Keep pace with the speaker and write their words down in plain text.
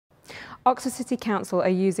Oxford City Council are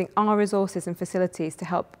using our resources and facilities to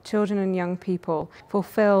help children and young people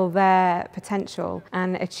fulfil their potential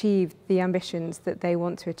and achieve the ambitions that they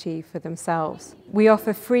want to achieve for themselves. We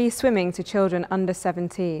offer free swimming to children under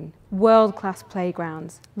 17, world-class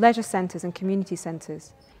playgrounds, leisure centres and community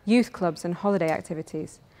centres, youth clubs and holiday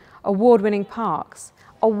activities, award-winning parks,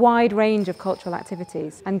 a wide range of cultural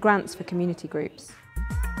activities and grants for community groups.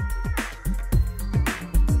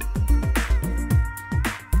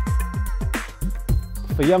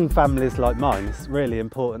 For young families like mine, it's really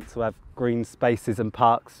important to have green spaces and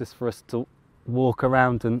parks just for us to walk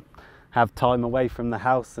around and have time away from the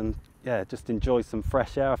house and just enjoy some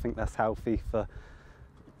fresh air. I think that's healthy for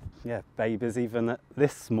babies even at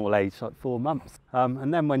this small age, like 4 months.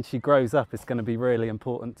 And then when she grows up, it's going to be really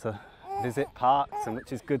important to visit parks, and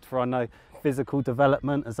which is good for, I know, physical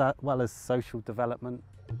development as well as social development.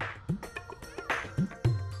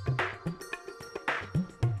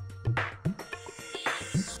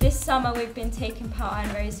 This summer we've been taking part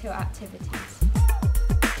in Rose Hill activities.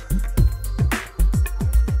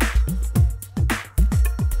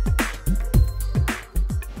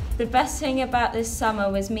 The best thing about this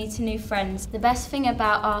summer was meeting new friends. The best thing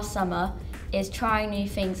about our summer is trying new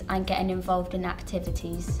things and getting involved in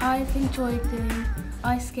activities. I've enjoyed doing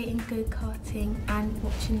ice skating, go-karting and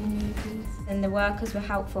watching the movies. And the workers were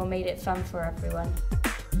helpful and made it fun for everyone.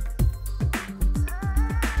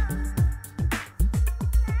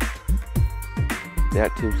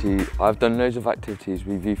 I've done loads of activities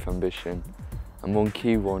with Youth Ambition, and one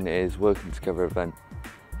key one is Working Together event.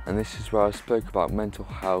 And this is where I spoke about mental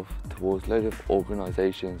health towards loads of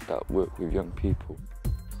organisations that work with young people.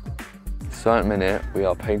 So in a minute we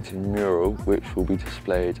are painting a mural which will be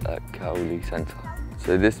displayed at Cowley Centre.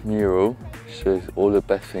 So this mural shows all the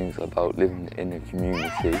best things about living in a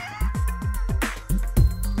community.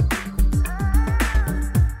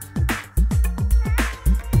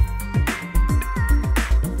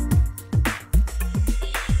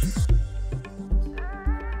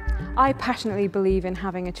 I passionately believe in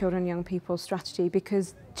having a children and young people strategy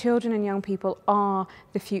because children and young people are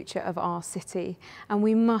the future of our city, and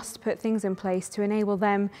we must put things in place to enable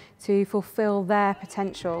them to fulfil their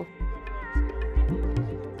potential.